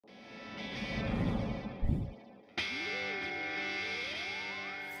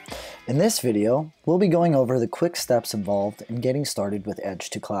In this video, we'll be going over the quick steps involved in getting started with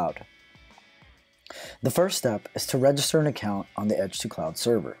Edge2Cloud. The first step is to register an account on the Edge2Cloud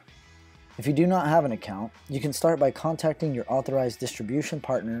server. If you do not have an account, you can start by contacting your authorized distribution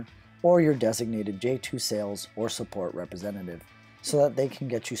partner or your designated J2 sales or support representative so that they can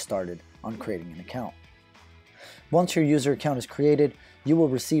get you started on creating an account. Once your user account is created, you will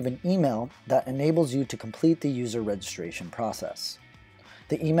receive an email that enables you to complete the user registration process.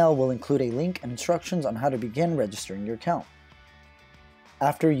 The email will include a link and instructions on how to begin registering your account.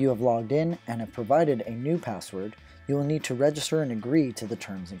 After you have logged in and have provided a new password, you will need to register and agree to the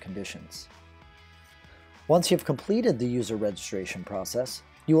terms and conditions. Once you've completed the user registration process,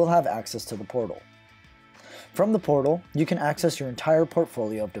 you will have access to the portal. From the portal, you can access your entire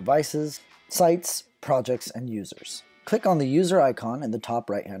portfolio of devices, sites, projects, and users. Click on the user icon in the top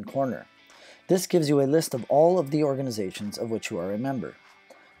right-hand corner. This gives you a list of all of the organizations of which you are a member.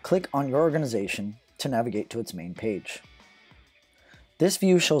 Click on your organization to navigate to its main page. This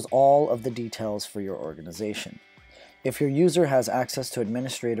view shows all of the details for your organization. If your user has access to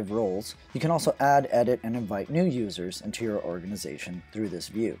administrative roles, you can also add, edit, and invite new users into your organization through this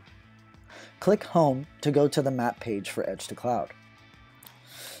view. Click Home to go to the map page for Edge2Cloud.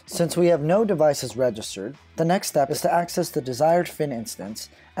 Since we have no devices registered, the next step is to access the desired Fin instance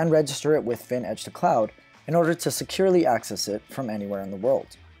and register it with Fin Edge2Cloud in order to securely access it from anywhere in the world.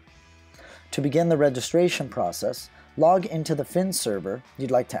 To begin the registration process, log into the Fin server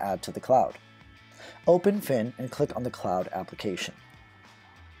you'd like to add to the cloud. Open Fin and click on the cloud application.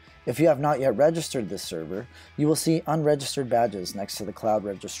 If you have not yet registered this server, you will see unregistered badges next to the cloud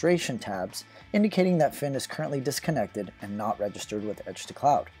registration tabs, indicating that Fin is currently disconnected and not registered with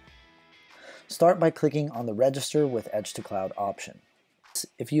Edge2Cloud. Start by clicking on the Register with Edge2Cloud option.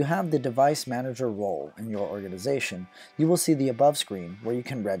 If you have the device manager role in your organization, you will see the above screen where you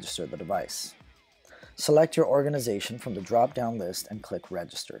can register the device. Select your organization from the drop-down list and click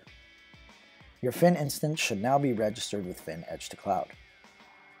Register. Your Fin instance should now be registered with Fin Edge2Cloud.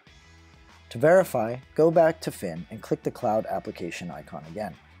 To verify, go back to Fin and click the cloud application icon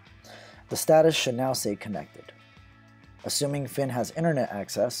again. The status should now say connected. Assuming Fin has internet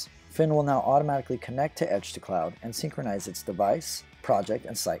access, Fin will now automatically connect to Edge2Cloud and synchronize its device, project,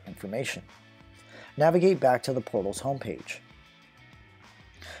 and site information. Navigate back to the portal's homepage.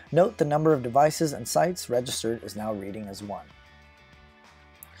 Note the number of devices and sites registered is now reading as 1.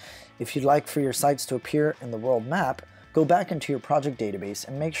 If you'd like for your sites to appear in the world map, go back into your project database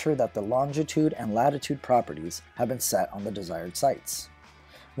and make sure that the longitude and latitude properties have been set on the desired sites.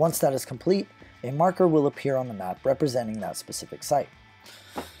 Once that is complete, a marker will appear on the map representing that specific site.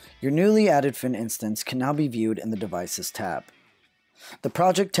 Your newly added Fin instance can now be viewed in the Devices tab. The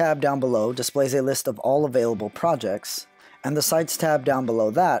Project tab down below displays a list of all available projects, and the Sites tab down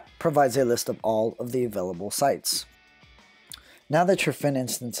below that provides a list of all of the available sites. Now that your Fin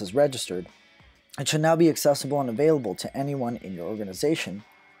instance is registered, it should now be accessible and available to anyone in your organization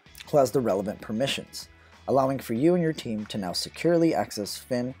who has the relevant permissions, allowing for you and your team to now securely access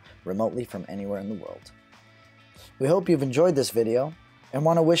Fin remotely from anywhere in the world. We hope you've enjoyed this video and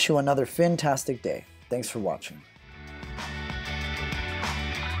want to wish you another Fin-tastic day. Thanks for watching.